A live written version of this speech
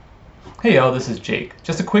Hey y'all, this is Jake.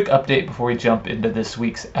 Just a quick update before we jump into this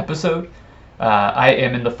week's episode. I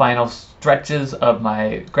am in the final stretches of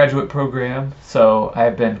my graduate program, so I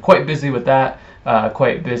have been quite busy with that,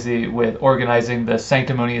 quite busy with organizing the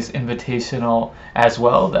Sanctimonious Invitational as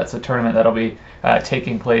well. That's a tournament that'll be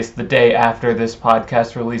taking place the day after this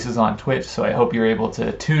podcast releases on Twitch, so I hope you're able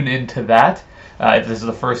to tune into that. If this is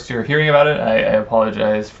the first you're hearing about it, I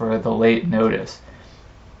apologize for the late notice.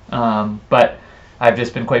 But I've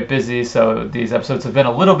just been quite busy, so these episodes have been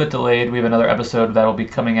a little bit delayed. We have another episode that will be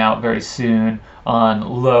coming out very soon on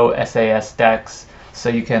low SAS decks, so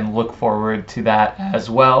you can look forward to that as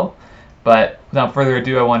well. But without further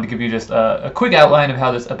ado, I wanted to give you just a quick outline of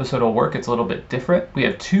how this episode will work. It's a little bit different. We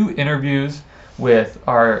have 2 interviews with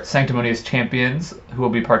our Sanctimonious champions who will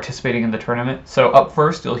be participating in the tournament. So up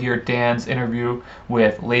first, you'll hear Dan's interview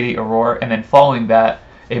with Lady Aurora, and then following that,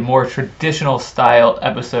 a more traditional style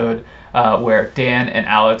episode where Dan and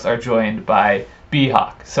Alex are joined by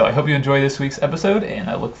B-Hawk. So I hope you enjoy this week's episode, and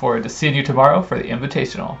I look forward to seeing you tomorrow for the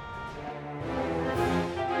Invitational.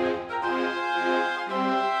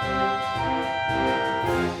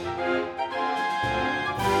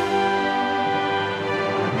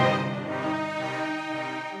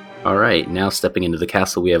 All right, now stepping into the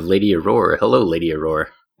castle, we have Lady Aurora. Hello, Lady Aurora.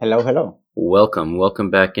 Hello. Welcome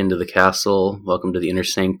back into the castle. Welcome to the Inner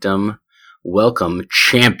Sanctum. Welcome,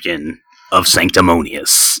 champion of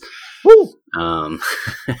Sanctimonious. Woo!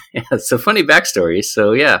 Yeah, so funny backstory.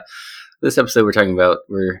 So yeah, this episode we're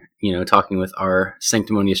talking with our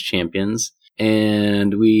Sanctimonious champions,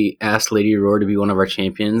 and we asked Lady Aurora to be one of our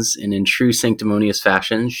champions, and in true Sanctimonious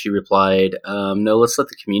fashion, she replied, no, let's let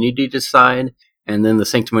the community decide. And then the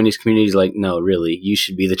Sanctimonious community is like, no, really, you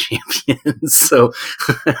should be the champion. So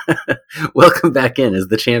welcome back in as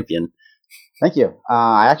the champion. Thank you.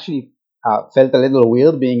 I actually felt a little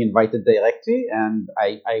weird being invited directly, and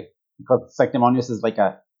I because Sanctimonious is like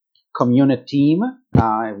a community team,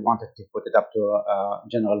 I wanted to put it up to a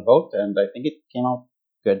general vote, and I think it came out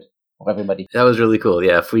good for everybody. That was really cool.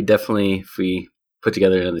 Yeah, if we put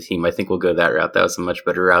together another team, I think we'll go that route. That was a much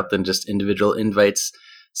better route than just individual invites.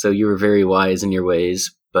 So you were very wise in your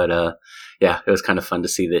ways, but yeah, it was kind of fun to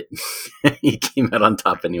see that you came out on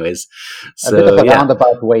top anyways. So, a bit of a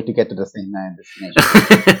roundabout way to get to the same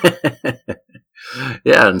destination.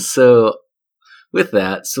 Yeah, and so with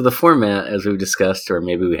that, so the format, as we've discussed, or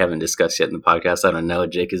maybe we haven't discussed yet in the podcast, I don't know,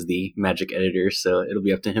 Jake is the magic editor, so it'll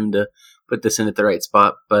be up to him to put this in at the right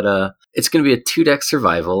spot. But it's going to be a 2-deck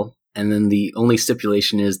survival, and then the only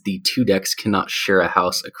stipulation is the 2 decks cannot share a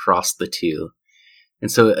house across the 2.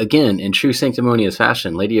 And so, again, in true Sanctimonious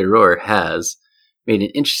fashion, Lady Aurora has made an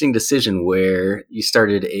interesting decision where you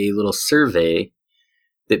started a little survey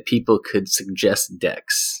that people could suggest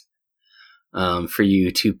decks for you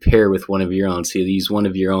to pair with one of your own. So you'll use one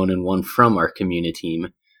of your own and one from our community team.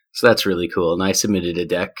 So that's really cool. And I submitted a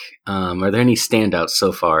deck. Are there any standouts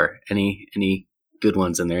so far? Any good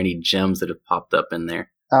ones in there? Any gems that have popped up in there?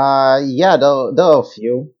 Yeah, there are a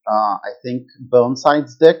few. I think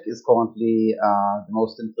Burnside's deck is currently the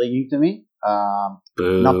most intriguing to me.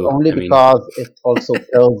 Not only because it also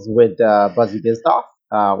pairs with Buzzy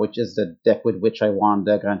Bizdoff, which is the deck with which I won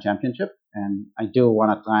the Grand Championship, and I do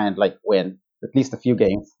want to try and win at least a few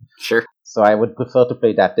games. Sure. So I would prefer to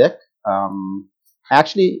play that deck. I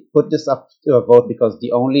actually put this up to a vote because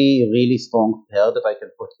the only really strong pair that I can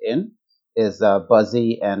put in is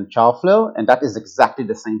Buzzy and Charfleur, and that is exactly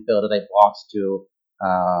the same pair that I brought to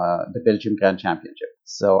the Belgium Grand Championship.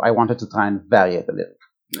 So I wanted to try and vary it a little.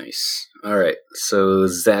 Nice. All right. So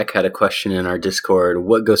Zach had a question in our Discord.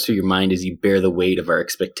 What goes through your mind as you bear the weight of our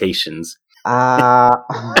expectations?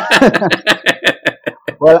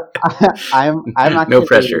 Well, I'm actually no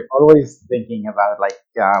pressure. Always thinking about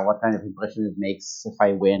what kind of impression it makes if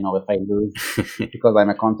I win or if I lose, because I'm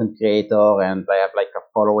a content creator and I have a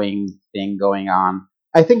following thing going on.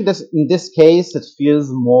 I think in this case it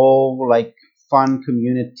feels more like fun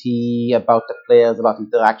community about the players, about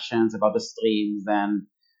interactions, about the streams, and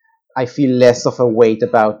I feel less of a weight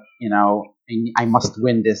about I must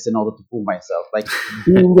win this in order to prove myself.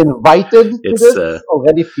 Being invited to this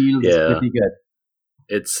already feels pretty good.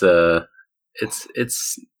 It's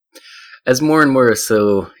as more and more,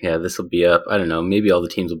 so yeah, this will be up. I don't know, maybe all the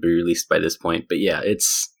teams will be released by this point, but yeah,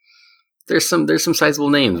 there's some sizable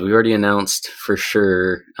names. We already announced for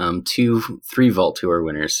sure 3 Vault Tour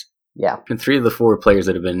winners. Yeah. And 3 of the 4 players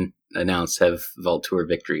that have been announced have Vault Tour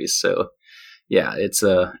victories. So yeah, it's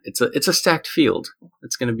a stacked field.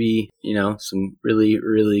 It's going to be, some really,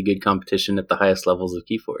 really good competition at the highest levels of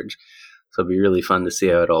Keyforge. So it'll be really fun to see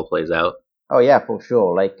how it all plays out. Oh yeah, for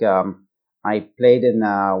sure. I played in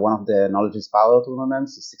one of the Knowledge is Power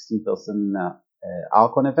tournaments, a 16-person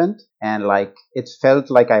Archon event, and like it felt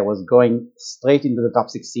like I was going straight into the top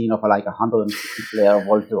 16 of like a 150 player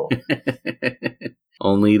World Tour.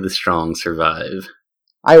 Only the strong survive.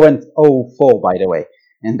 I went 0-4, by the way,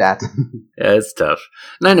 in that. Yeah, it's tough.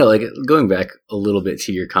 And I know, like, going back a little bit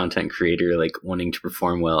to your content creator, like, wanting to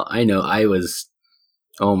perform well, I know I was,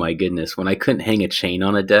 oh my goodness, when I couldn't hang a chain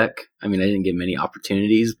on a deck, I mean, I didn't get many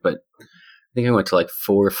opportunities, but I think I went to like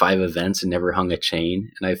 4 or 5 events and never hung a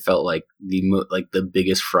chain, and I felt like the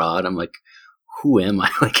biggest fraud. I'm like, who am I?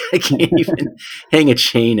 Like, I can't even hang a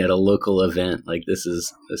chain at a local event. Like, this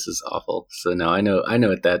is awful. So no, I know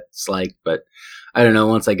what that's like, but I don't know.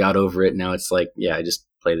 Once I got over it, now it's like, yeah, I just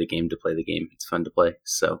play the game to play the game. It's fun to play.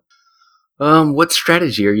 So, what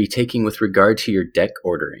strategy are you taking with regard to your deck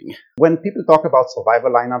ordering? When people talk about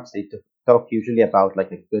survival lineups, they talk usually about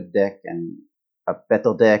like a good deck and a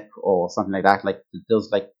better deck or something like that. Like there's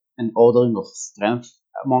like an ordering of strength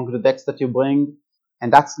among the decks that you bring.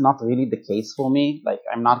 And that's not really the case for me. Like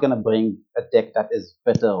I'm not going to bring a deck that is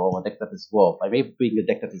better or a deck that is worse. I may bring a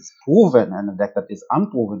deck that is proven and a deck that is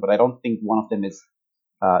unproven, but I don't think one of them is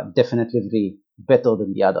definitively better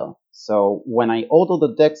than the other. So when I order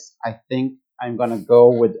the decks, I think I'm going to go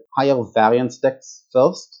with higher variance decks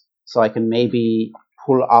first. So I can maybe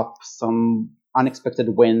pull up some unexpected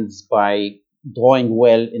wins by drawing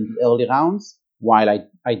well in the early rounds while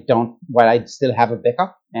I still have a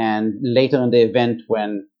backup. And later in the event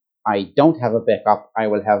when I don't have a backup, I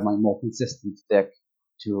will have my more consistent deck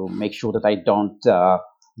to make sure that I don't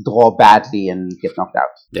draw badly and get knocked out.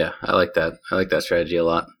 Yeah, I like that. I like that strategy a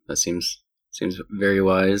lot. That seems very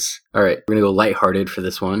wise. All right, we're going to go lighthearted for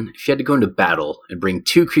this one. If you had to go into battle and bring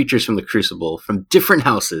 2 creatures from the Crucible from different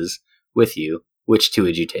houses with you, which 2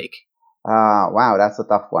 would you take? Wow, that's a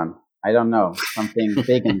tough one. I don't know. Something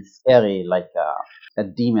big and scary, like a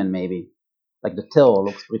demon maybe. Like the Till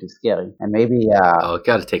looks pretty scary. And maybe...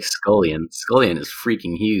 gotta take Scullion. Scullion is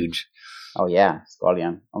freaking huge. Oh yeah,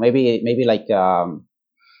 Scullion. Or maybe like a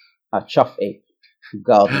Chuff Ape.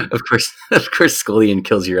 Guardian. Of course, Scullion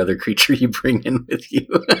kills your other creature you bring in with you.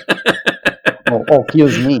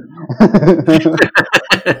 Kills me.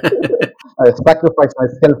 I sacrifice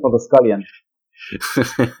myself for the Scullion.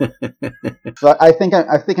 So I think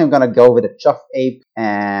I'm gonna go with a Chuff Ape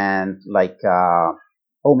and like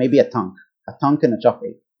maybe a Tunk and a Chuff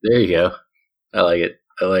Ape. There you go. I like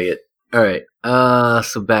it. All right.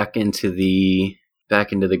 So back into the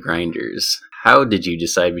grinders. How did you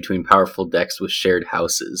decide between powerful decks with shared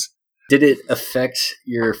houses? Did it affect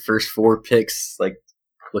your first 4 picks? Like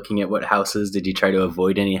looking at what houses, did you try to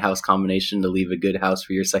avoid any house combination to leave a good house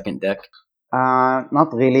for your second deck?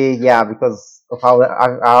 Not really. Yeah, because of how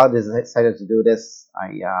I decided to do this.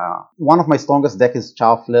 One of my strongest deck is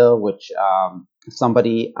Charfler, which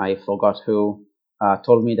somebody, I forgot who,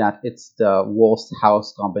 told me that it's the worst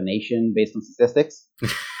house combination based on statistics.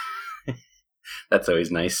 That's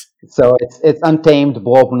always nice. So it's Untamed,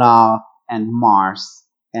 Brobnar, and Mars.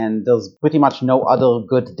 And there's pretty much no other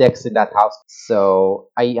good decks in that house. So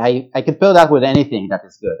I can pair that with anything that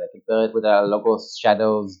is good. I can pair it with a Logos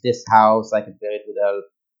Shadows this house. I can pair it with a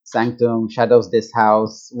Sanctum Shadows this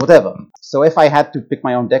house, whatever. So if I had to pick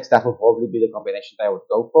my own decks, that would probably be the combination that I would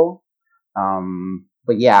go for.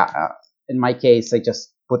 But yeah, in my case, I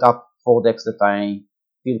just put up 4 decks that I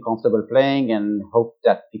feel comfortable playing and hope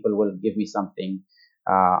that people will give me something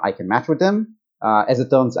I can match with them. As it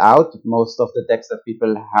turns out, most of the decks that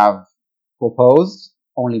people have proposed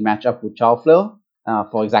only match up with Charfler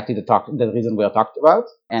for exactly the reason we are talked about.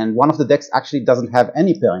 And one of the decks actually doesn't have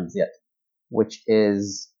any pairings yet, which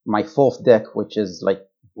is my 4th deck, which is like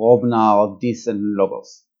Brobnar, Dis, and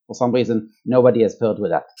Logos. For some reason, nobody has paired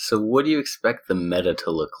with that. So what do you expect the meta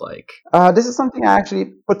to look like? This is something I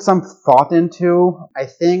actually put some thought into. I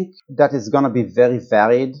think that is going to be very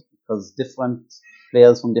varied because different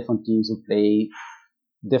players from different teams will play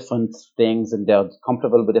different things and they're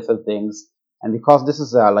comfortable with different things. And because this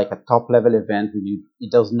is like a top level event,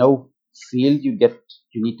 there's no field you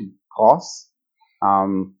need to cross.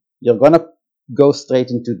 You're going to go straight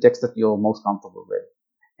into decks that you're most comfortable with.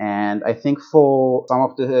 And I think for some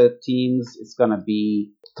of the teams, it's going to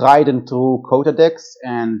be tried and true Kota decks.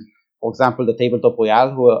 And for example, the Tabletop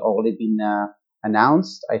Royale, who have already been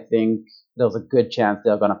announced, I think there's a good chance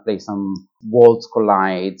they're going to play some Worlds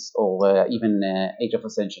Collides or even Age of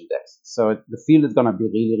Ascension decks. So the field is going to be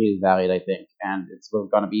really, really varied, I think. And it's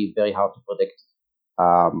going to be very hard to predict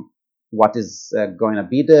what is going to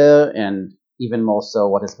be there and even more so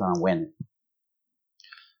what is going to win.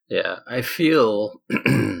 Yeah, I feel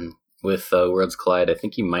with Worlds Collide. I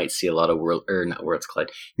think you might see a lot of not Worlds Collide.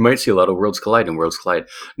 You might see a lot of Worlds Collide and Worlds Collide.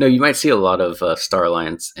 No, you might see a lot of Star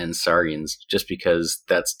Alliance and Saurians, just because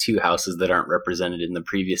that's two houses that aren't represented in the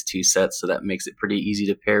previous two sets, so that makes it pretty easy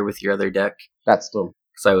to pair with your other deck. That's true.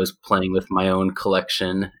 So I was playing with my own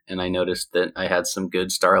collection, and I noticed that I had some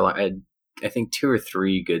good Star Alliance. I think 2 or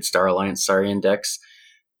 3 good Star Alliance Saurian decks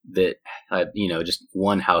that had, just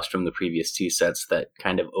one house from the previous 2 sets that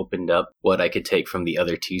kind of opened up what I could take from the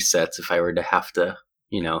other 2 sets if I were to have to,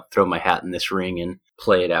 throw my hat in this ring and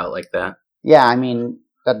play it out like that. Yeah, I mean,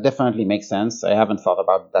 that definitely makes sense. I haven't thought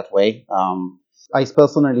about it that way. I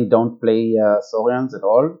personally don't play Saurians at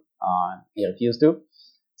all. I refuse to.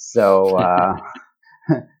 So...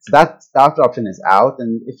 So that option is out,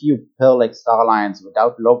 and if you pair like Star Alliance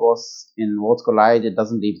without Logos in Worlds Collide, it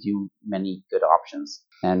doesn't leave you many good options,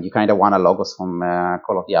 and you kind of want a Logos from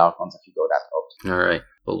Call of the Archons if you go that route. All right.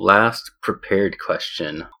 Well, last prepared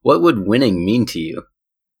question: what would winning mean to you?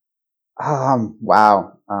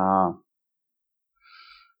 Wow.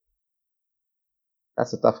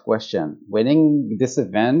 That's a tough question. Winning this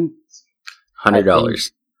event,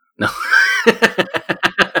 $100. No.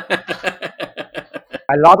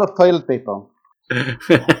 A lot of toilet paper.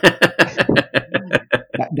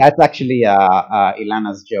 That's actually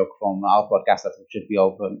Ilana's joke from our podcast that should be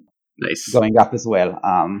open. Nice. Going up as well.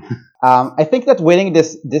 I think that winning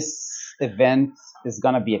this event is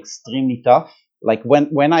gonna be extremely tough. Like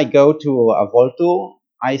when I go to a Vault Tour,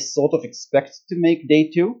 I sort of expect to make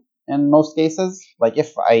day 2 in most cases. Like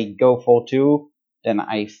if I go for 2, then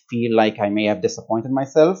I feel like I may have disappointed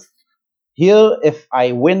myself. Here, if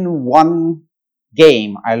I win one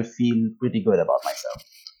game, I'll feel pretty good about myself.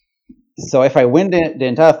 So if I win the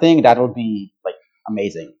entire thing, that would be like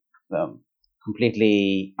amazing,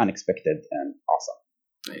 completely unexpected and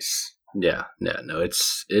awesome. Nice. Yeah. No,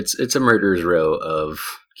 it's a murderer's row of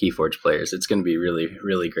Keyforge players. It's going to be really,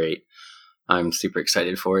 really great. I'm super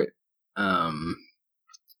excited for it.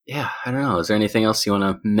 Yeah, I don't know. Is there anything else you want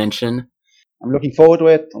to mention? I'm looking forward to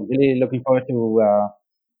it. I'm really looking forward to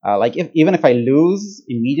even if I lose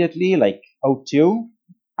immediately, like 0-2,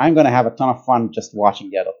 I'm going to have a ton of fun just watching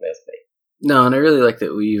the other players play. No, and I really like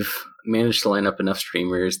that we've managed to line up enough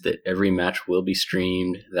streamers that every match will be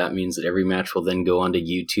streamed. That means that every match will then go onto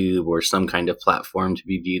YouTube or some kind of platform to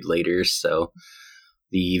be viewed later. So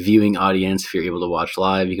the viewing audience, if you're able to watch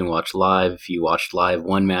live, you can watch live. If you watched live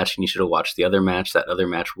one match and you should have watched the other match, that other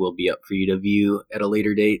match will be up for you to view at a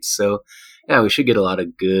later date. So yeah, we should get a lot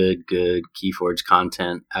of good Keyforge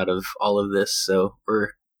content out of all of this. So we're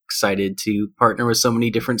excited to partner with so many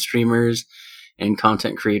different streamers and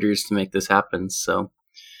content creators to make this happen. So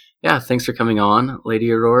yeah, thanks for coming on,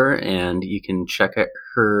 Lady Aurora, and you can check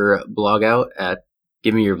her blog out at,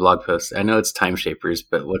 give me your blog post. I know it's Timeshapers,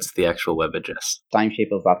 but what's the actual web address?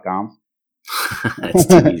 Timeshapers.com. That's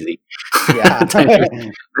too easy. Yeah.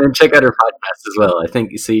 And check out her podcast as well. I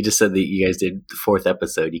think, so you just said that you guys did the 4th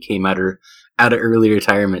episode. You came out of early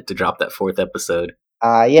retirement to drop that 4th episode.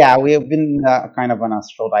 Yeah, we have been kind of on a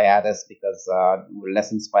short hiatus because we're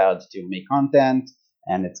less inspired to make content,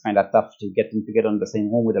 and it's kind of tough to get on the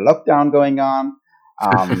same room with the lockdown going on.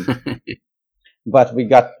 But we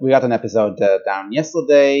got an episode down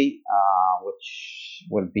yesterday, which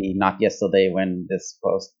will be not yesterday when this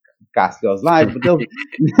podcast goes live. But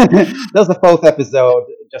there's a 4th episode.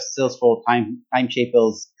 Just search for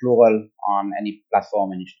Timeshapers plural on any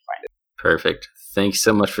platform, and you should find it. Perfect. Thanks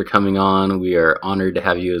so much for coming on. We are honored to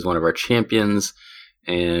have you as one of our champions,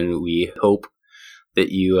 and we hope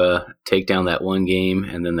that you take down that one game,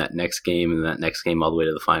 and then that next game, and that next game all the way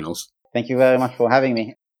to the finals. Thank you very much for having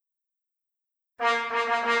me.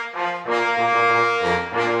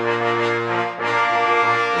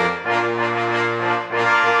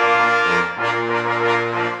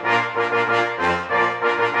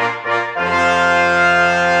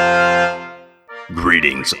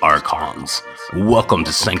 Greetings, Archons. Welcome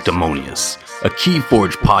to Sanctimonious, a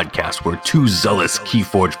Keyforge podcast where 2 zealous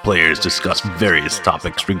Keyforge players discuss various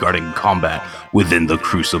topics regarding combat within the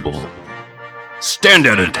Crucible. Stand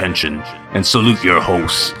at attention and salute your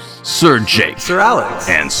hosts, Sir Jake, Sir Alex,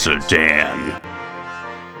 and Sir Dan.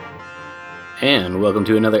 And welcome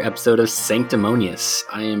to another episode of Sanctimonious.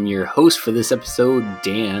 I am your host for this episode,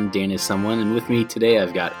 Dan. Dan is someone, and with me today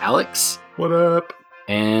I've got Alex. What up?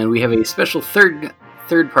 And we have a special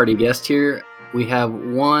third-party guest here. We have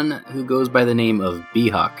one who goes by the name of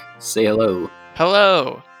B-Hawk. Say hello.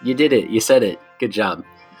 Hello. You did it. You said it. Good job.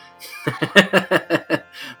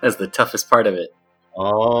 That's the toughest part of it.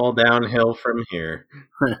 All downhill from here.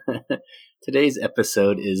 Today's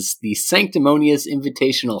episode is the Sanctimonious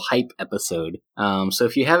Invitational Hype episode. So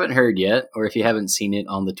if you haven't heard yet, or if you haven't seen it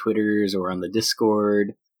on the Twitters or on the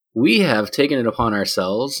Discord, we have taken it upon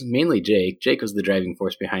ourselves, mainly Jake. Jake was the driving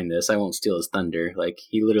force behind this. I won't steal his thunder. Like,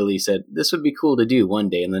 he literally said, this would be cool to do one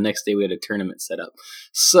day, and the next day we had a tournament set up.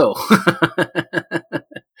 So,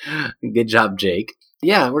 good job, Jake.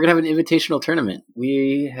 Yeah, we're going to have an invitational tournament.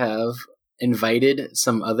 We have invited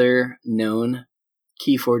some other known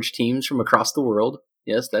Keyforge teams from across the world.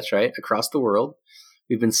 Yes, that's right, across the world.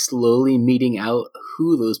 We've been slowly meeting out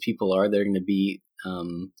who those people are that are going to be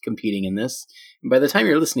competing in this. And by the time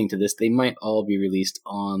you're listening to this, they might all be released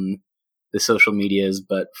on the social medias,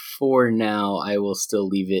 but for now, I will still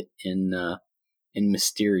leave it in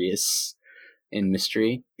mystery.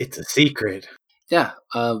 It's a secret. Yeah,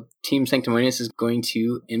 Team Sanctimonious is going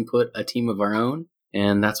to input a team of our own.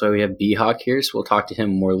 And that's why we have B-Hawk here, so we'll talk to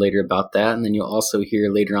him more later about that. And then you'll also hear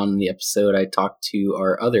later on in the episode, I talked to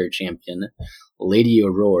our other champion, Lady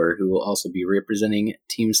Aurora, who will also be representing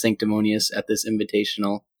Team Sanctimonious at this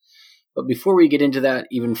invitational. But before we get into that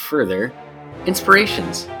even further,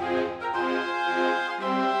 inspirations.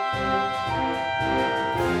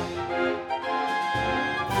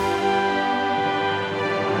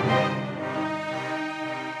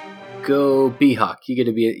 Go B-Hawk. You get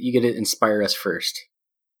to inspire us first.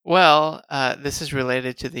 Well, this is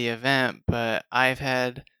related to the event, but I've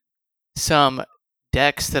had some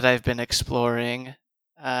decks that I've been exploring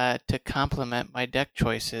to complement my deck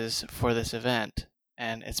choices for this event,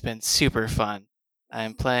 and it's been super fun.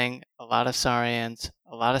 I'm playing a lot of Saurians,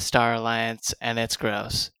 a lot of Star Alliance, and it's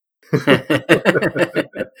gross.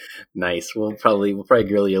 Nice. We'll probably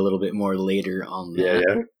grill you a little bit more later on that.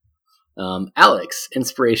 Yeah. Alex,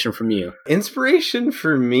 inspiration from you. Inspiration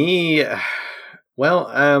for me. Well,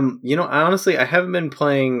 honestly, I haven't been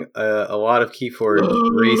playing a lot of Keyforge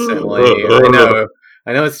recently.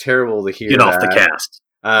 I know it's terrible to hear. Get off the cast.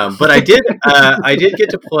 But I did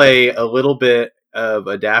get to play a little bit of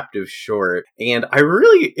Adaptive Short, and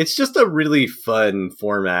it's just a really fun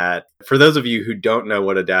format. For those of you who don't know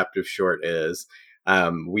what Adaptive Short is,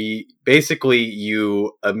 you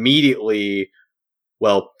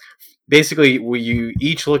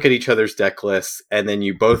each look at each other's deck lists, and then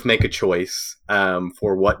you both make a choice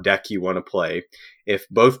for what deck you want to play. If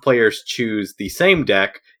both players choose the same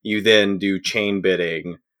deck, you then do chain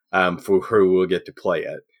bidding for who will get to play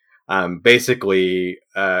it.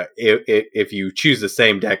 If you choose the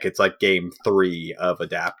same deck, it's like game 3 of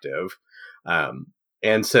Adaptive.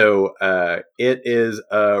 And so it is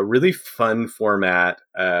a really fun format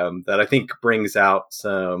that I think brings out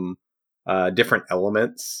some different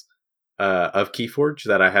elements of Keyforge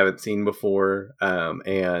that I haven't seen before,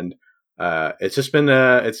 and it's just been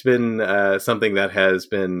something that has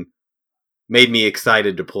been made me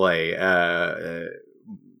excited to play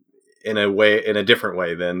in a different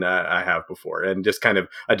way than I have before, and just kind of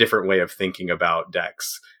a different way of thinking about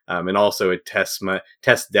decks, and also it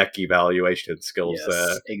tests deck evaluation skills,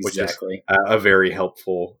 yes, exactly. Which is a very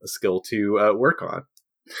helpful skill to work on.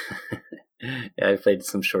 Yeah, I played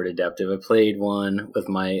some short Adaptive. I played one with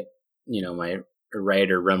my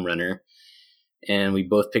Rider Rum Runner, and we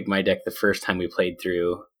both picked my deck the first time we played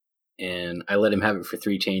through, and I let him have it for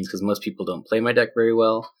 3 chains because most people don't play my deck very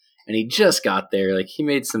well, and he just got there. Like, he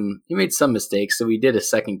made some mistakes, so we did a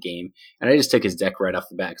second game, and I just took his deck right off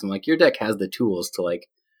the bat. So I'm like, your deck has the tools to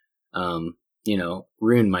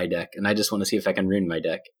ruin my deck, and I just want to see if I can ruin my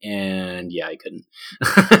deck. And yeah, I couldn't.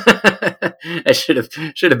 I should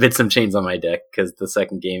have bid some chains on my deck, because the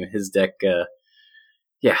second game, his deck,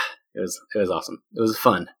 it was awesome. It was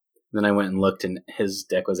fun. Then I went and looked, and his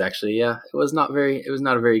deck was actually, it was not a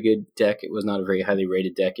very good deck. It was not a very highly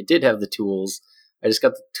rated deck. It did have the tools. I just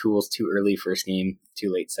got the tools too early first game, too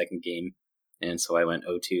late second game, and so I went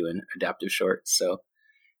 0-2 and Adaptive Short. So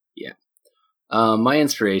yeah. My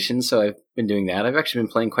inspiration, so I've been doing that. I've actually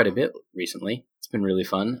been playing quite a bit recently. It's been really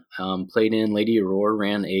fun. Played in Lady Aurora,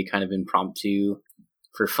 ran a kind of impromptu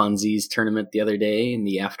for funsies tournament the other day in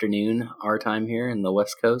the afternoon, our time here in the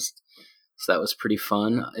West Coast. So that was pretty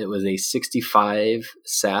fun. It was a 65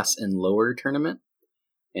 SAS and lower tournament.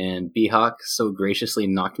 And B-Hawk so graciously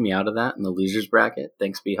knocked me out of that in the losers bracket.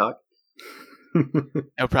 Thanks, B-Hawk.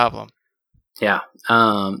 No problem. Yeah.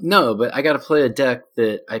 No, but I got to play a deck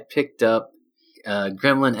that I picked up.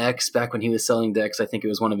 Gremlin X, back when he was selling decks, I think it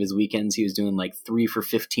was one of his weekends, he was doing like 3 for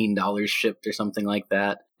 $15 shipped or something like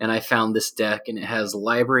that. And I found this deck, and it has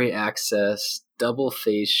library access, double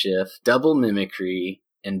phase shift, double mimicry,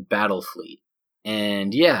 and battle fleet.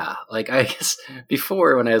 And yeah, like I guess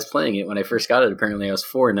before when I was playing it, when I first got it, apparently I was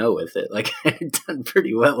 4-0 with it. Like I had done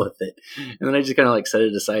pretty well with it. And then I just kind of like set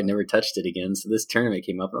it aside, never touched it again. So this tournament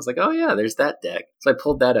came up and I was like, oh yeah, there's that deck. So I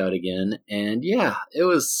pulled that out again. And yeah, it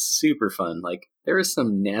was super fun. Like there was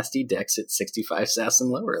some nasty decks at 65 SAS and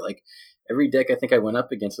lower. Like every deck I think I went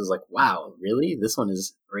up against was like, wow, really? This one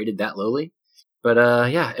is rated that lowly? But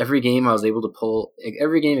yeah, every game I was able to pull,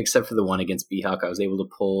 every game except for the one against B-Hawk, I was able to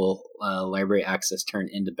pull Library Access turn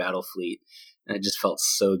into Battlefleet. And it just felt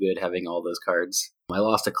so good having all those cards. I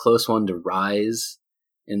lost a close one to Rise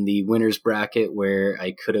in the winner's bracket where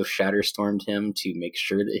I could have Shatterstormed him to make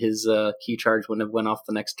sure that his key charge wouldn't have went off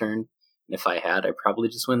the next turn. And if I had, I'd probably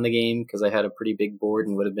just win the game because I had a pretty big board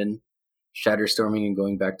and would have been Shatterstorming and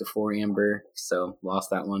going back to 4 Amber. So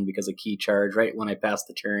lost that one because of key charge. Right when I passed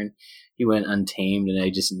the turn, he went Untamed, and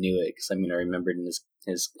I just knew it because I remembered in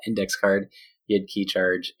his index card he had key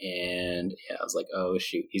charge, and yeah, I was like, oh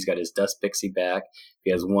shoot, he's got his Dust Pixie back. If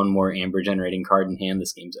he has one more Amber generating card in hand,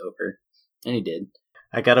 this game's over, and he did.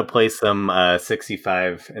 I gotta play some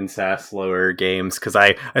 65 and SAS lower games because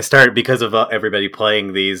I started, because of everybody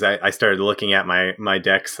playing these, I started looking at my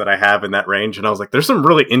decks that I have in that range, and I was like, there's some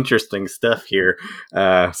really interesting stuff here.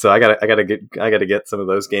 So I gotta get some of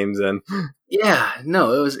those games in. Yeah,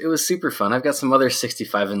 no, it was super fun. I've got some other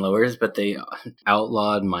 65 and lowers, but they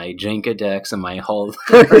outlawed my Jenka decks and my Hall of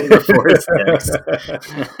the Forest decks.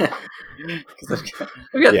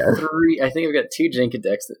 I've got three. I think I've got 2 Jenka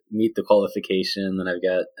decks that meet the qualification. Then I've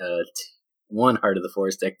got one Heart of the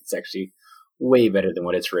Forest deck that's actually way better than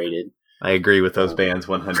what it's rated. I agree with those bans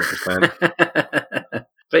 100%.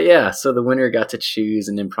 But yeah, so the winner got to choose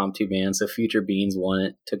an impromptu ban. So Future Beans won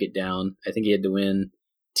it, took it down. I think he had to win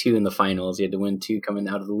 2 in the finals. He had to win 2 coming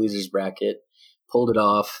out of the losers bracket, pulled it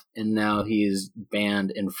off, and now he's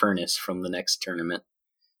banned Infernus from the next tournament.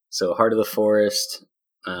 So Heart of the Forest,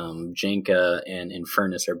 Jenka, and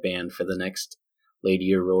Infernus are banned for the next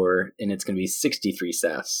Lady Aurora, and it's going to be 63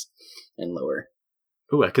 SAS and lower.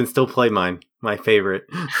 Ooh, I can still play mine. My favorite.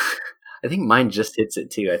 I think mine just hits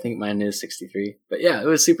it too. I think mine is 63. But yeah, it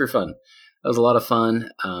was super fun. That was a lot of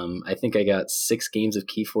fun. I think I got 6 games of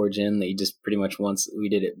Keyforge in. They just pretty much we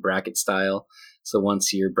did it bracket style. So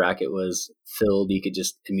once your bracket was filled, you could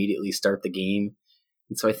just immediately start the game.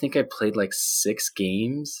 And so I think I played like 6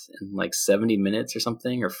 games in like 70 minutes or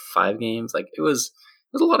something, or 5 games. Like it was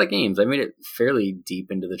a lot of games. I made it fairly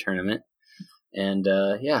deep into the tournament. And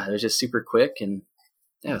yeah, it was just super quick and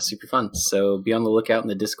yeah, super fun. So be on the lookout in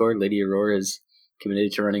the Discord. Lady Aurora is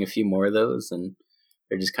committed to running a few more of those, and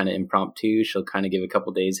they're just kind of impromptu. She'll kind of give a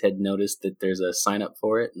couple days head notice that there's a sign up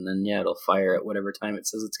for it, and then yeah, it'll fire at whatever time it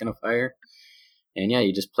says it's going to fire. And yeah,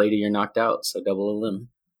 you just play till you're knocked out, so double a limb.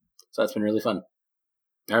 So that's been really fun.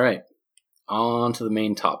 All right, on to the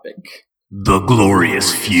main topic. The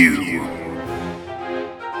Glorious Few.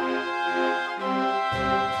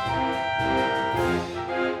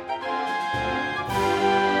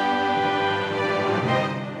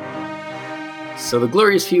 So the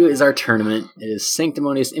Glorious Few is our tournament. It is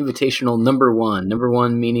Sanctimonious Invitational number 1. Number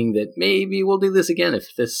 1 meaning that maybe we'll do this again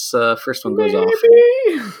if this first one goes off.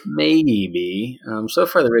 Maybe. So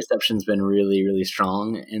far the reception's been really, really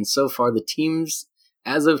strong. And so far the teams,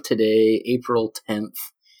 as of today, April 10th,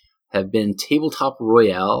 have been Tabletop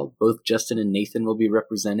Royale. Both Justin and Nathan will be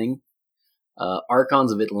representing.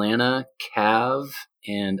 Archons of Atlanta, Cav,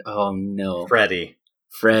 and oh no. Freddie.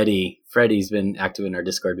 Freddie's been active in our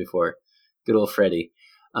Discord before. Good old Freddie,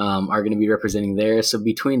 are going to be representing there. So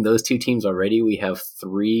between those 2 teams already, we have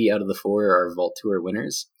 3 out of the 4 are Vault Tour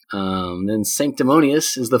winners. Then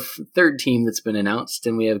Sanctimonious is the 3rd team that's been announced,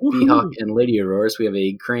 and we have B-Hawk and Lady Aurora. So we have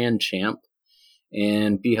a Grand Champ.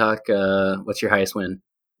 And B-Hawk, what's your highest win?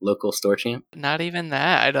 Local store champ? Not even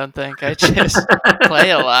that, I don't think. I just play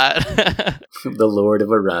a lot. The Lord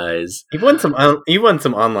of Arise. You won some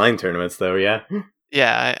online tournaments, though, yeah?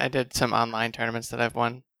 Yeah, I did some online tournaments that I've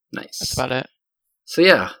won. Nice. That's about it. So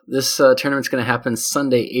yeah, this tournament's going to happen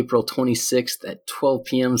Sunday, April 26th at 12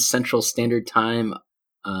 p.m. Central Standard Time,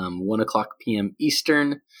 1 o'clock p.m.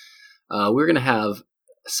 Eastern. We're going to have,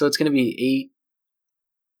 so it's going to be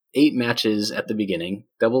 8 matches at the beginning,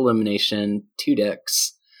 double elimination, 2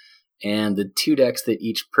 decks, and the 2 decks that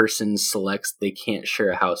each person selects, they can't share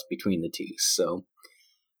a house between the 2. So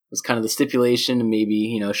it's kind of the stipulation to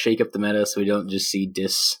maybe, shake up the meta so we don't just see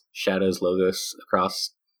Dis, Shadows, Logos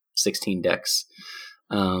across 16 decks.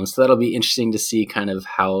 So that'll be interesting to see kind of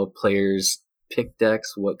how players pick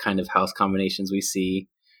decks, what kind of house combinations we see.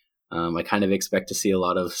 I kind of expect to see a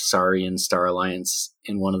lot of Saurian Star Alliance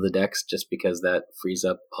in one of the decks just because that frees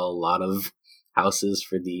up a lot of houses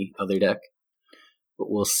for the other deck. but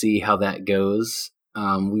we'll see how that goes.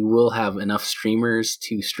 We will have enough streamers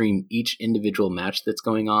to stream each individual match that's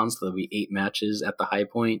going on, so there'll be 8 matches at the high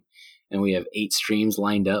point, and we have 8 streams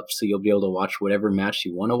lined up, so you'll be able to watch whatever match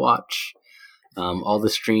you want to watch. All the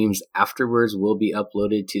streams afterwards will be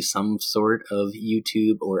uploaded to some sort of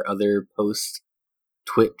YouTube or other post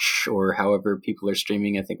Twitch or however people are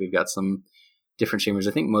streaming. I think we've got some different streamers.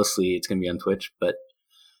 I think mostly it's going to be on Twitch, but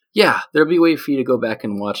yeah, there'll be a way for you to go back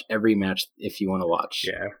and watch every match if you want to watch.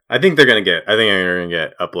 Yeah, I think they're gonna get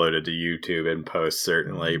uploaded to YouTube and post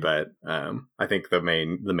certainly, but I think the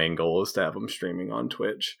main goal is to have them streaming on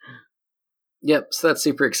Twitch. Yep, so that's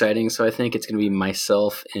super exciting. So I think it's going to be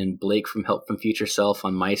myself and Blake from Help from Future Self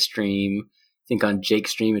on my stream. I think on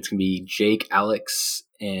Jake's stream it's going to be Jake, Alex,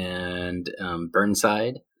 and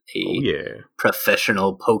Burnside,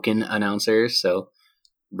 professional Pokken announcer. So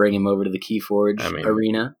bring him over to the Keyforge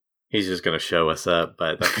arena. He's just going to show us up,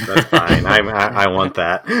 but that's fine. I want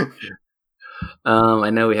that.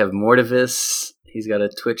 I know we have Mortivis. He's got a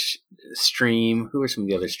Twitch stream. Who are some of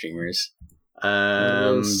the other streamers?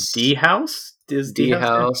 D House? Is D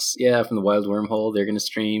House? Yeah, from the Wild Wormhole. They're going to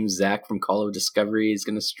stream. Zach from Call of Discovery is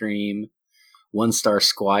going to stream. One Star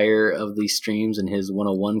Squire of these streams and his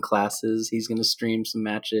 101 classes. He's going to stream some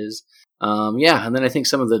matches. And then I think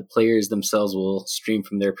some of the players themselves will stream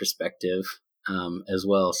from their perspective as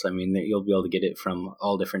well. So, I mean, you'll be able to get it from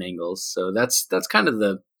all different angles. So that's kind of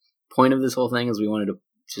the point of this whole thing, is we wanted to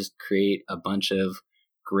just create a bunch of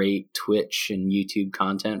great Twitch and YouTube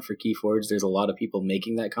content for Keyforge. There's a lot of people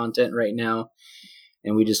making that content right now,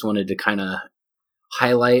 and we just wanted to kind of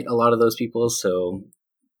highlight a lot of those people. So,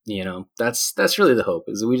 that's really the hope,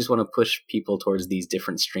 is we just want to push people towards these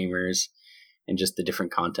different streamers and just the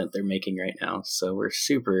different content they're making right now. So we're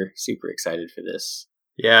super, super excited for this.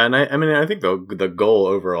 Yeah, and I think the goal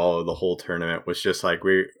overall of the whole tournament was just like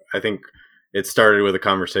I think it started with a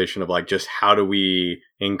conversation of like, just how do we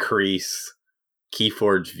increase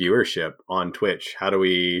Keyforge viewership on Twitch? How do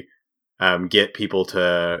we get people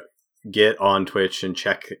to get on Twitch and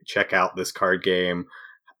check out this card game?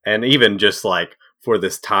 And even just like for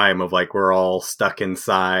this time of like, we're all stuck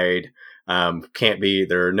inside.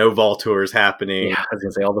 There are no Vault Tours happening. Yeah, I was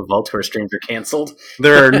gonna say all the Vault Tour streams are canceled.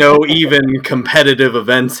 There are no even competitive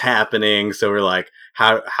events happening. So we're like,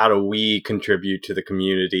 how do we contribute to the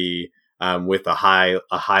community with a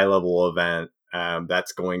high level event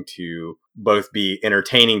that's going to both be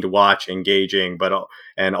entertaining to watch, engaging,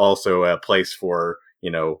 and also a place for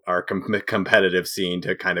our competitive scene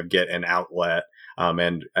to kind of get an outlet.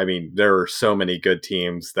 And I mean, there are so many good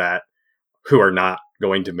teams who are not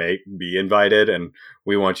going to be invited, and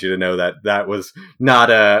we want you to know that was not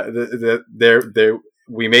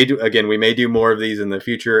we may do more of these in the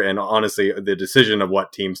future. And honestly, the decision of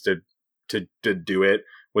what teams to do it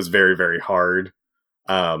was very, very hard.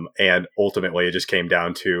 And ultimately it just came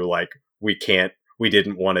down to like, we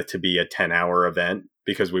didn't want it to be a 10-hour event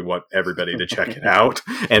because we want everybody to check it out,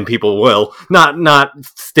 and people will not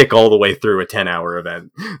stick all the way through a 10-hour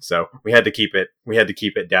event. So we had to keep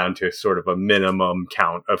it down to sort of a minimum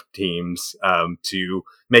count of teams to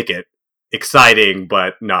make it exciting,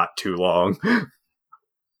 but not too long.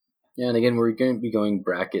 Yeah, and again, we're going to be going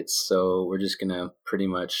brackets, so we're just going to pretty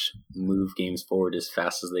much move games forward as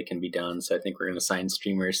fast as they can be done. So I think we're going to assign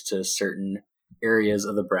streamers to certain areas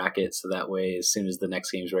of the bracket, so that way as soon as the next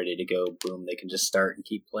game's ready to go, boom, they can just start and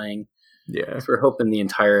keep playing. Yeah, so we're hoping the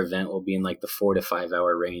entire event will be in like the 4 to 5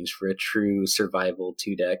 hour range for a true survival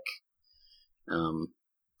 2-deck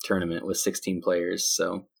tournament with 16 players.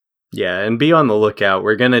 So yeah, and be on the lookout.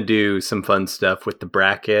 We're gonna do some fun stuff with the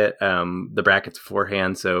brackets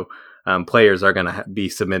beforehand, so players are gonna be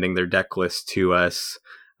submitting their deck list to us.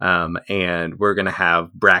 And we're going to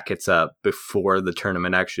have brackets up before the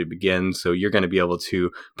tournament actually begins. So you're going to be able to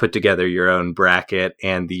put together your own bracket,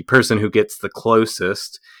 and the person who gets the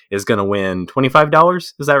closest is going to win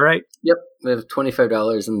 $25. Is that right? Yep. We have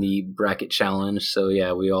 $25 in the bracket challenge. So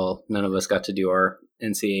yeah, none of us got to do our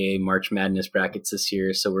NCAA March Madness brackets this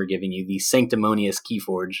year. So we're giving you the sanctimonious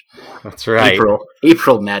Keyforge. That's right.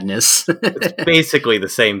 April Madness. It's basically the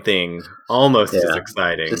same thing. Almost as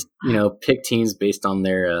exciting. Just, pick teams based on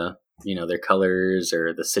their, their colors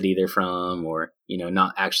or the city they're from, or,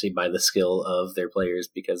 not actually by the skill of their players,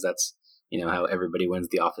 because that's, how everybody wins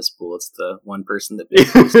the office pool. It's the one person that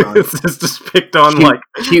based on it's just picked on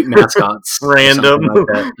cute mascots. Random. Like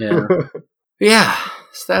that. Yeah. Yeah.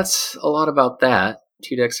 So that's a lot about that.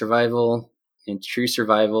 2-deck survival and true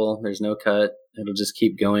survival. There's no cut. It'll just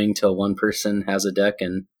keep going till one person has a deck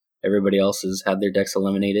and everybody else has had their decks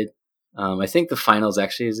eliminated. I think the finals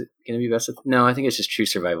actually is going to be best. No, I think it's just true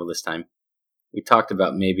survival this time. We talked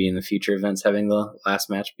about maybe in the future events having the last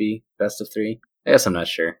match be best of 3. I guess I'm not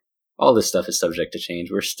sure. All this stuff is subject to change.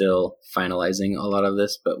 We're still finalizing a lot of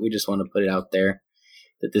this, but we just want to put it out there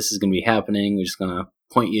that this is going to be happening. We're just going to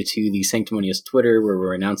point you to the Sanctimonious Twitter where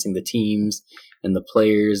we're announcing the teams and the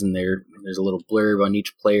players, and there's a little blurb on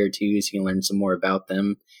each player too, so you can learn some more about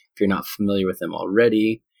them if you're not familiar with them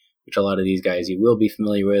already, which a lot of these guys you will be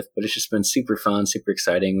familiar with. But it's just been super fun, super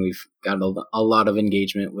exciting. We've gotten a lot of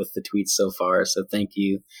engagement with the tweets so far, so thank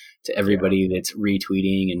you to everybody that's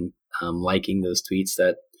retweeting and liking those tweets.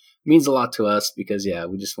 That means a lot to us because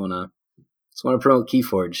we just want to promote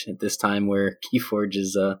Keyforge at this time where Keyforge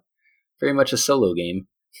is very much a solo game.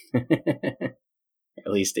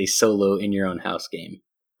 At least a solo in your own house game.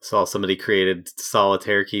 Saw somebody created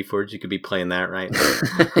Solitaire Keyforge. You could be playing that right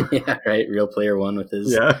now. Yeah, right. Real Player One with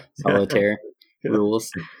his Solitaire rules.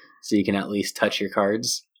 So you can at least touch your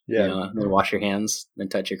cards. Yeah. Then wash your hands, then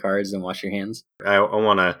touch your cards, then wash your hands. I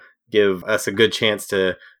want to give us a good chance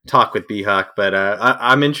to talk with B-Hawk, but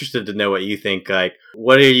I'm interested to know what you think. Like,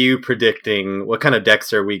 what are you predicting? What kind of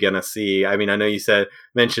decks are we going to see? I mean, I know you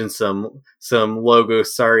mentioned some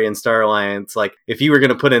Logos, Saurian, Star Alliance. Like, if you were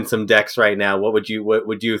going to put in some decks right now, what would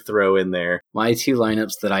you throw in there? My 2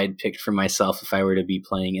 lineups that I had picked for myself if I were to be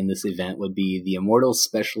playing in this event would be the Immortal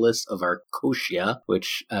Specialist of Arcosia,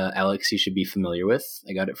 which, Alex, you should be familiar with.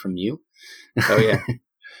 I got it from you. Oh, yeah.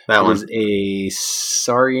 That one is a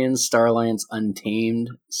Saurian Star Alliance Untamed,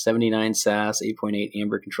 79 SAS, 8.8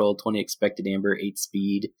 Amber control, 20 expected Amber, 8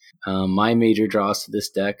 speed. My major draws to this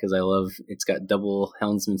deck is it's got double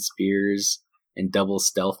Helmsman Spears and double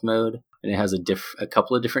Stealth mode, and it has a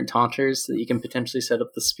couple of different taunters that you can potentially set up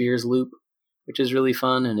the Spears loop, which is really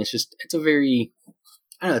fun. And it's a very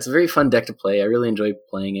fun deck to play. I really enjoy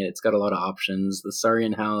playing it. It's got a lot of options. The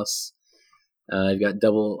Saurian House, you've got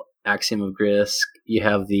double Axiom of Grisk. You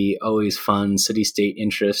have the always fun city-state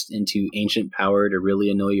interest into Ancient Power to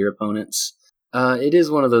really annoy your opponents. It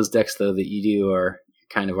is one of those decks, though, that you are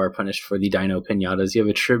punished for the Dino Pinatas. You have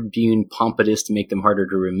a Tribune Pompatus to make them harder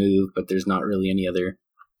to remove, but there's not really any other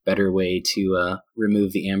better way to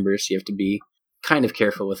remove the Amber, so you have to be kind of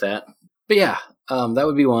careful with that. But yeah, that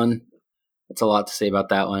would be one. That's a lot to say about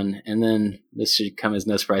that one. And then this should come as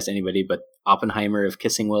no surprise to anybody, but Oppenheimer of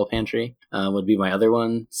Kissing Well Pantry would be my other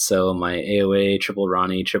one. So my AOA, triple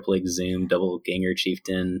Ronnie, triple Exhume, double Ganger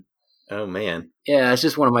Chieftain. Oh, man. Yeah, it's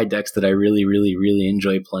just one of my decks that I really, really, really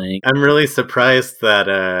enjoy playing. I'm really surprised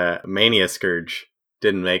that Mania Scourge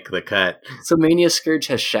didn't make the cut. So Mania Scourge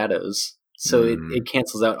has shadows, so it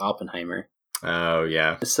cancels out Oppenheimer. Oh,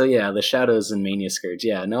 yeah. So yeah, the shadows in Mania Scourge.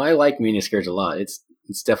 Yeah, no, I like Mania Scourge a lot. It's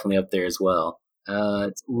definitely up there as well.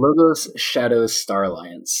 It's Logos, Shadows, Star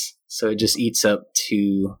Alliance. So it just eats up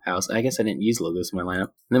 2 house. I guess I didn't use Logos in my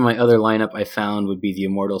lineup. And then my other lineup I found would be the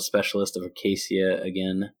Immortal Specialist of Acacia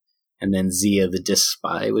again. And then Zia the Disc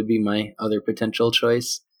Spy would be my other potential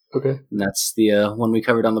choice. Okay. And that's the one we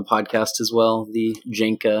covered on the podcast as well. The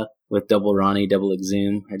Jenka with double Ronnie, double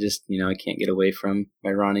Exhume. I just, I can't get away from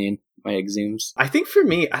my Ronnie and my Exhumes. I think for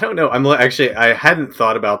me, I don't know. I hadn't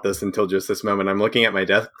thought about this until just this moment. I'm looking at my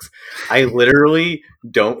decks. I literally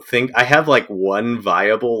don't think I have like one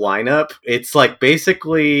viable lineup. It's like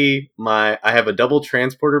basically I have a double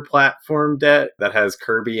transporter platform deck that has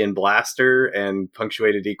Kirby and Blaster and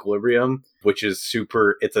Punctuated Equilibrium, which is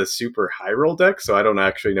it's a super high roll deck. So I don't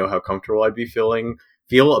actually know how comfortable I'd be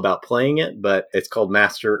feel about playing it, but it's called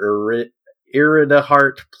Master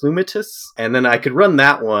Iridahart Plumatus. And then I could run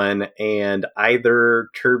that one and either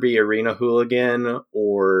Turby Arena Hooligan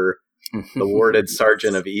or the Warded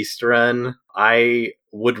Sergeant of Eastrun. I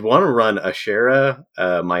would want to run Ashera,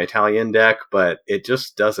 my Italian deck, but it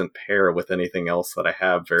just doesn't pair with anything else that I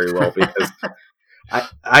have very well because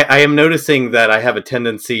I am noticing that I have a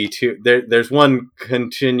tendency to there's one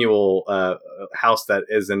continual house that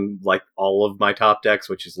is in like all of my top decks,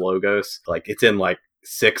 which is Logos. Like it's in like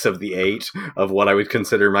 6 of the 8 of what I would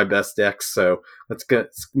consider my best decks, so it's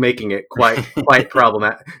making it quite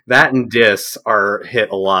problematic. That and Dis are hit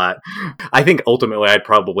a lot. I think ultimately I'd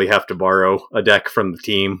probably have to borrow a deck from the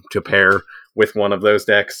team to pair with one of those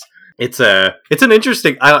decks. It's an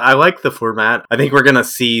interesting. I like the format. I think we're gonna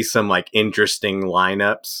see some like interesting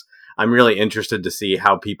lineups. I'm really interested to see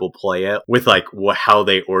how people play it with like how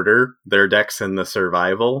they order their decks in the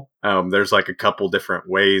survival. There's like a couple different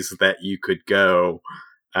ways that you could go.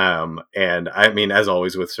 And I mean, as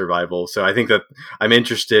always with survival. So I think that I'm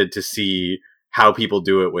interested to see how people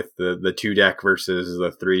do it with the 2 deck versus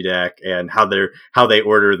the 3 deck and how they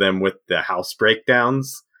order them with the house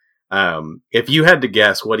breakdowns. If you had to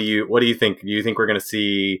guess, what do you think? Do you think we're going to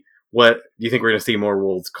see more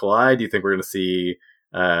Worlds Collide? Do you think we're going to see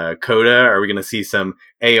Coda? Are we going to see some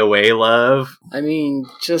AOA love? I mean,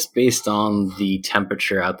 just based on the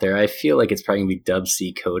temperature out there, I feel like it's probably going to be Dub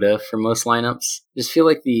C Coda for most lineups. Just feel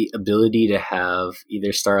like the ability to have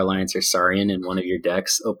either Star Alliance or Saurian in one of your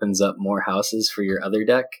decks opens up more houses for your other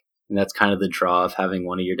deck. And that's kind of the draw of having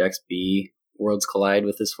one of your decks be Worlds Collide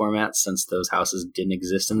with this format, since those houses didn't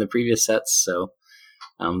exist in the previous sets. So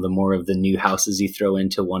the more of the new houses you throw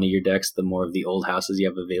into one of your decks, the more of the old houses you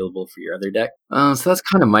have available for your other deck. So that's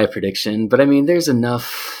kind of my prediction. But I mean, there's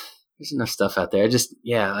enough stuff out there.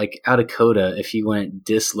 Like out of Coda, if you went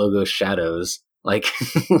Dis Logo Shadows, like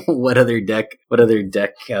what other deck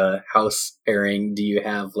house pairing do you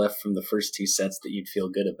have left from the first two sets that you'd feel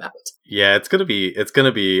good about? Yeah, it's gonna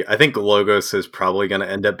be. I think Logos is probably gonna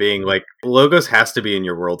end up being like Logos has to be in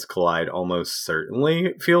your Worlds Collide almost certainly.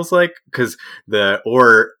 It feels like, because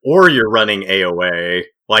or you're running AOA.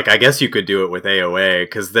 Like, I guess you could do it with AOA,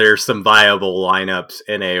 because there's some viable lineups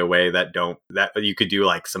in AOA that you could do,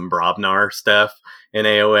 like some Brobnar stuff in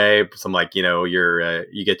AOA. Some, like,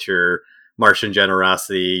 you get your Martian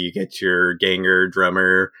Generosity, you get your Ganger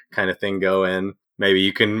Drummer kind of thing going. Maybe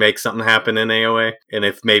you can make something happen in AOA. And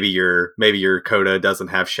if maybe your Coda doesn't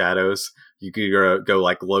have shadows, you could go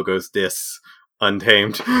like Logos Dis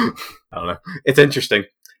Untamed. I don't know. It's interesting.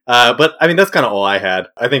 But I mean, that's kind of all I had.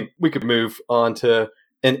 I think we could move on to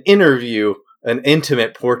an interview, an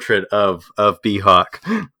intimate portrait of B-Hawk.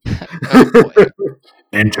 Oh boy.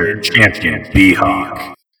 Enter champion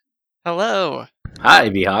B-Hawk. Hello. Hi,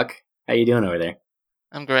 B-Hawk. How you doing over there?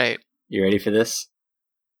 I'm great. You ready for this?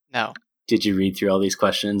 No. Did you read through all these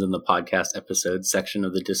questions in the podcast episode section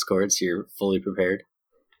of the Discord so you're fully prepared?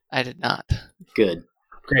 I did not. Good.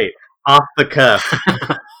 Great. Off the cuff.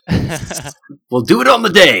 We'll do it on the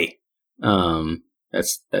day.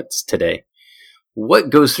 That's today. What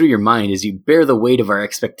goes through your mind as you bear the weight of our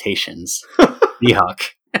expectations? B-Hawk.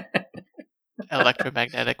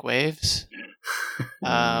 Electromagnetic waves.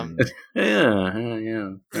 Yeah.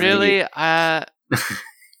 Really,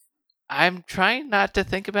 I'm trying not to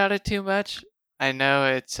think about it too much. I know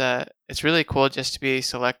it's really cool just to be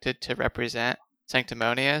selected to represent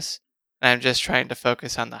Sanctimonious, and I'm just trying to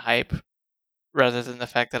focus on the hype rather than the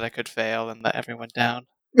fact that I could fail and let everyone down.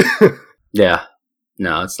 Yeah.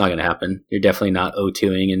 No, it's not going to happen. You're definitely not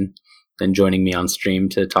O2ing and then joining me on stream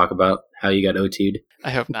to talk about how you got O2'd. I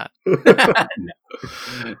hope not.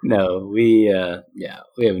 No, we have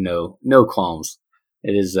no qualms.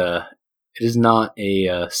 It is not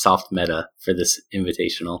a soft meta for this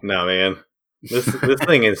invitational. No, man. This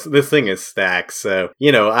thing is stacked. So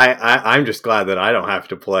I'm just glad that I don't have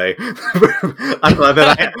to play. I'm glad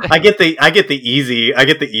that I get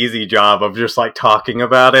the easy job of just like talking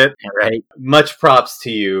about it. Right. Much props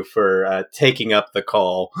to you for taking up the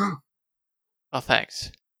call. Well,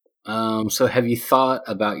 thanks. So have you thought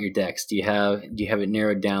about your decks? Do you have it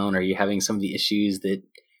narrowed down? Are you having some of the issues that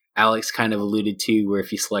Alex kind of alluded to, where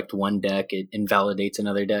if you select one deck, it invalidates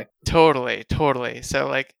another deck? Totally. So,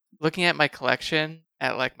 like, looking at my collection,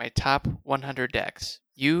 at like my top 100 decks,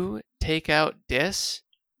 you take out Dis,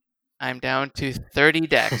 I'm down to 30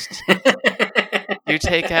 decks. You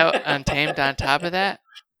take out Untamed on top of that,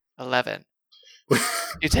 11.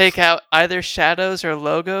 You take out either Shadows or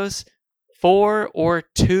Logos, 4 or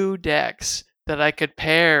 2 decks that I could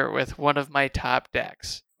pair with one of my top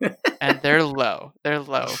decks. And they're low.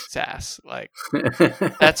 SAS. Like,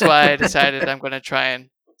 that's why I decided I'm going to try and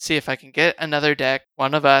see if I can get another deck,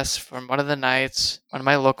 one of us from one of the nights, one of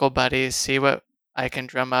my local buddies, see what I can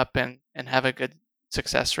drum up and have a good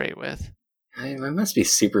success rate with. I must be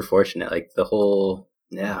super fortunate. Like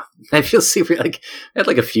I feel super, like, I had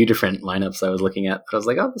like a few different lineups I was looking at, but I was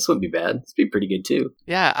like, oh, this wouldn't be bad. This would be pretty good too.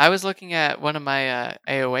 Yeah, I was looking at one of my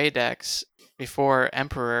AOA decks before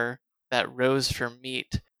Emperor that Rose for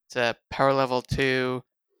Meat. It's a power level 2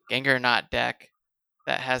 Gengar Knot deck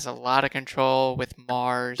that has a lot of control with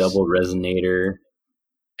Mars. Double Resonator.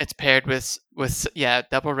 It's paired with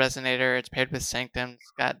double Resonator. It's paired with Sanctum.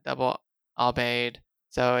 It's got double Albedo.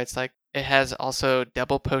 So it's like, it has also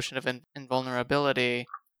double Potion of Invulnerability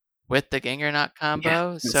with the Gengar Knot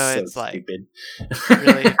combo. Yeah, so it's like stupid.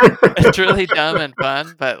 it's really dumb and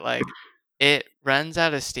fun, but like it runs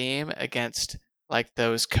out of steam against like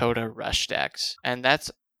those Coda Rush decks. And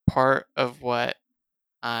that's part of what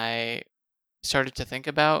I started to think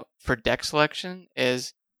about for deck selection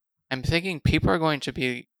is I'm thinking people are going to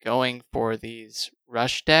be going for these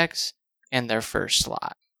Rush decks in their first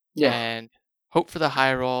slot. Yeah. And hope for the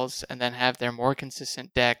high rolls and then have their more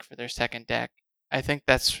consistent deck for their second deck. I think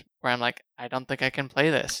that's where I'm like, I don't think I can play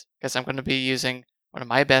this because I'm going to be using one of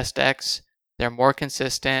my best decks. They're more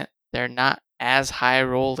consistent. They're not as high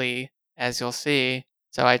rolly as you'll see.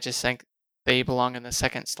 So I just think they belong in the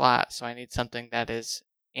second slot. So I need something that is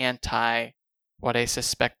anti what I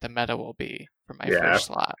suspect the meta will be for my first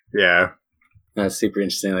slot. Yeah. That's super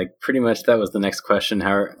interesting. Like, pretty much that was the next question.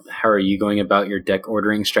 How are you going about your deck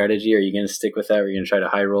ordering strategy? Are you going to stick with that? Or are you going to try to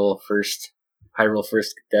high roll first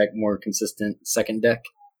deck, more consistent second deck?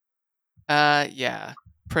 Yeah,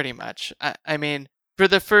 pretty much. I mean, for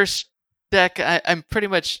the first deck, I'm pretty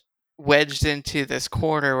much wedged into this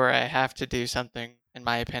corner where I have to do something, in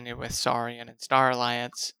my opinion, with Saurian and Star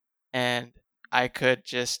Alliance, and I could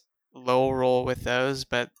just low roll with those,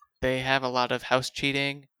 but they have a lot of house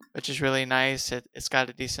cheating, which is really nice. It's got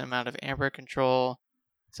a decent amount of amber control,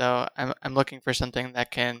 so I'm looking for something that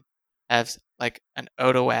can have like an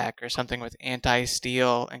Odoac or something with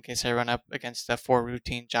anti-steal in case I run up against a 4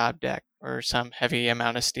 routine job deck or some heavy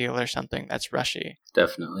amount of steal or something that's rushy.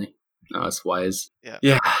 Definitely. No, it's wise.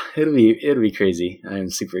 Yeah, it'll be crazy. I'm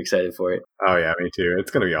super excited for it. Oh yeah, me too.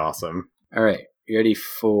 It's gonna be awesome. All right, you ready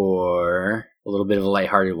for a little bit of a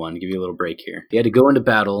lighthearted one? Give you a little break here. You had to go into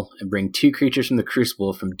battle and bring 2 creatures from the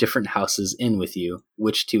Crucible from different houses in with you.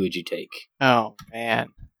 Which 2 would you take? Oh man,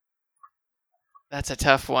 that's a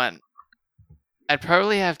tough one. I'd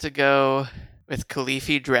probably have to go with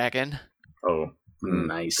Khalifi Dragon. Oh,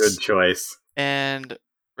 nice. Good choice. And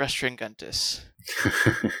Restringuntus.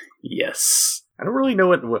 Yes. I don't really know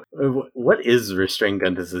what is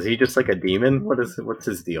Restringuntus. Is he just like a demon? What's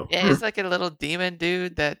his deal? Yeah, he's like a little demon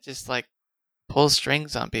dude that just like pulls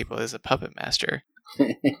strings on people as a puppet master.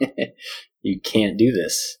 You can't do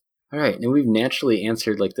this. All right, now we've naturally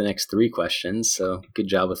answered like the next 3 questions, so good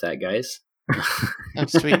job with that, guys. Oh,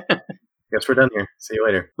 sweet. Guess we're done here. See you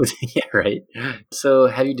later. Yeah, right. So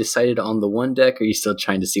have you decided on the one deck, or are you still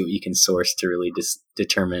trying to see what you can source to really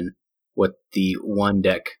determine what the one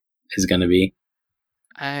deck is going to be?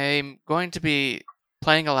 I'm going to be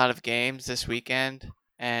playing a lot of games this weekend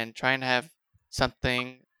and trying to have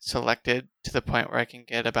something selected to the point where I can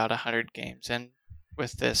get about 100 games in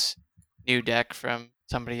with this new deck from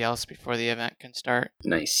somebody else before the event can start.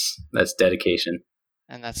 Nice. That's dedication.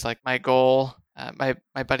 And that's like my goal. My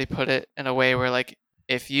buddy put it in a way where like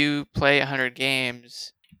if you play 100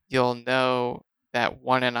 games, you'll know that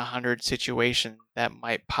 1 in 100 situation that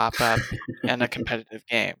might pop up in a competitive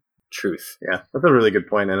game. Truth. Yeah, that's a really good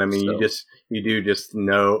point. And I mean, you do just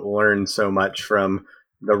learn so much from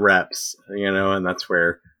the reps, and that's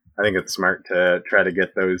where I think it's smart to try to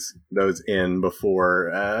get those in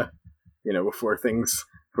before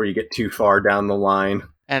you get too far down the line.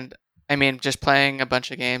 And I mean, just playing a bunch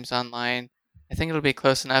of games online, I think it'll be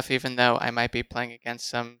close enough, even though I might be playing against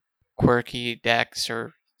some quirky decks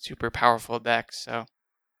or super powerful decks. So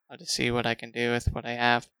I'll just see what I can do with what I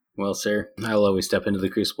have. Well, sir, I'll always step into the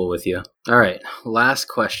Crucible with you. All right, last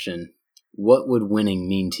question. What would winning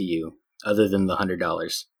mean to you other than the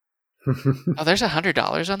 $100? Oh, there's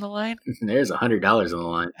 $100 on the line? There's $100 on the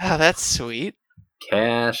line. Oh, that's sweet.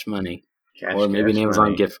 Cash money. Or maybe an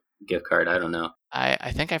Amazon gift card. I don't know.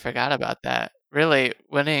 I think I forgot about that. Really,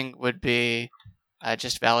 winning would be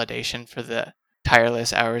just validation for the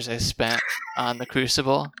tireless hours I spent on the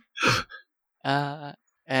Crucible.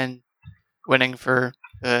 And winning for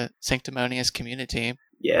the Sanctimonious community.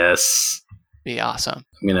 Yes. Be awesome.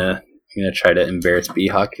 I'm gonna try to embarrass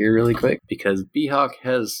B-Hawk here really quick, because B-Hawk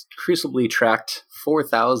has crucibly tracked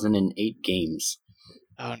 4,008 games.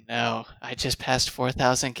 Oh no, I just passed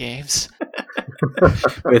 4,000 games.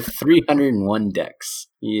 With 301 decks.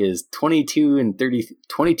 He is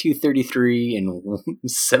 22-33 and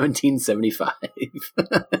 1775.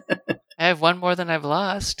 I have one more than I've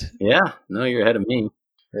lost. Yeah, no, you're ahead of me.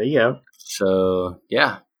 There you go. So,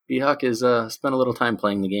 yeah, B-Hawk has spent a little time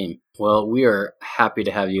playing the game. Well, we are happy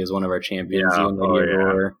to have you as one of our champions. Yeah, you and Lady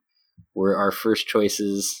Aurora were our first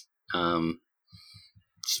choices,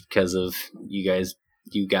 just because of you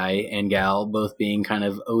guy and gal, both being kind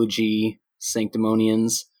of OG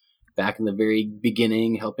Sanctimonians back in the very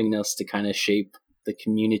beginning, helping us to kind of shape the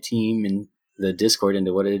community team and the Discord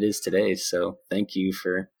into what it is today. So thank you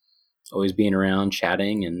for always being around,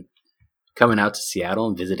 chatting, and coming out to Seattle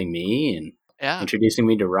and visiting me and introducing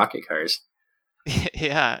me to rocket cars.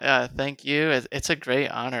 Yeah, thank you. It's a great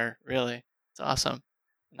honor, really. It's awesome.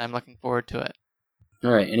 And I'm looking forward to it.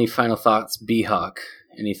 All right, any final thoughts, B-Hawk?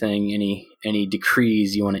 Anything, any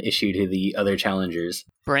decrees you want to issue to the other challengers?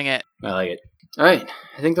 Bring it. I like it. All right,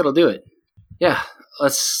 I think that'll do it. Yeah,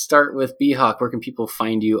 let's start with B-Hawk. Where can people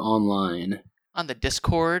find you online? On the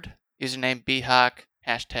Discord, username B-Hawk,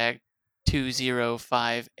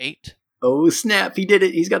 #2058. Oh, snap, he did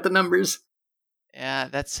it. He's got the numbers. Yeah,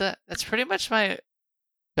 that's pretty much my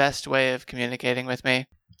best way of communicating with me.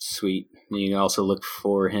 Sweet. You can also look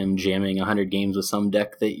for him jamming 100 games with some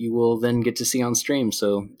deck that you will then get to see on stream.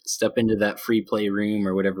 So step into that free play room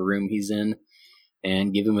or whatever room he's in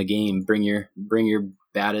and give him a game. Bring your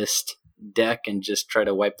baddest deck and just try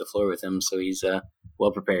to wipe the floor with him so he's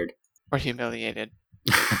well prepared. Or humiliated.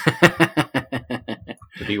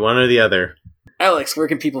 Could be one or the other. Alex, where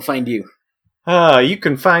can people find you? You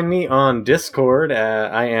can find me on Discord.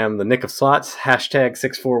 I am the Nick of Slots,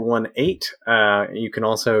 #6418. You can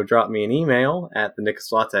also drop me an email at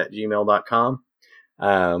thenickofslots@gmail.com.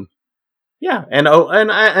 Yeah,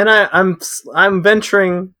 I'm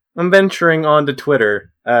venturing onto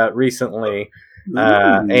Twitter recently,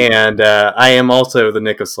 and I am also the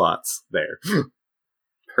Nick of Slots there.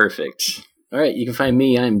 Perfect. All right, you can find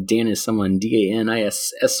me. I'm Danissomeone,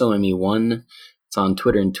 DANISSOME1. It's on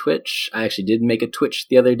Twitter and Twitch. I actually did make a Twitch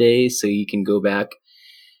the other day, so you can go back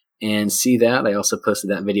and see that. I also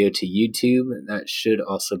posted that video to YouTube. That should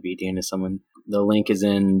also be Danissomeone. The link is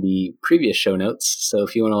in the previous show notes. So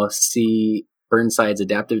if you want to see Burnside's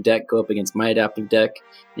adaptive deck go up against my adaptive deck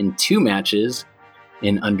in 2 matches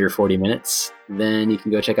in under 40 minutes, then you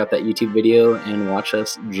can go check out that YouTube video and watch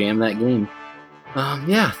us jam that game.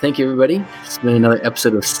 Yeah, thank you, everybody. It's been another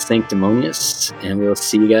episode of Sanctimonious, and we'll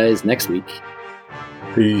see you guys next week.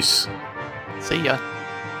 Peace. See ya.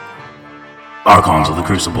 Archons of the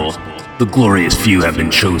Crucible, the glorious few have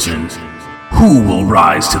been chosen. Who will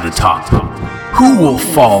rise to the top? Who will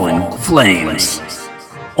fall in flames?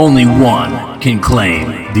 Only one can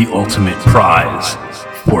claim the ultimate prize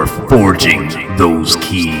for forging those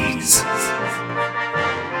keys.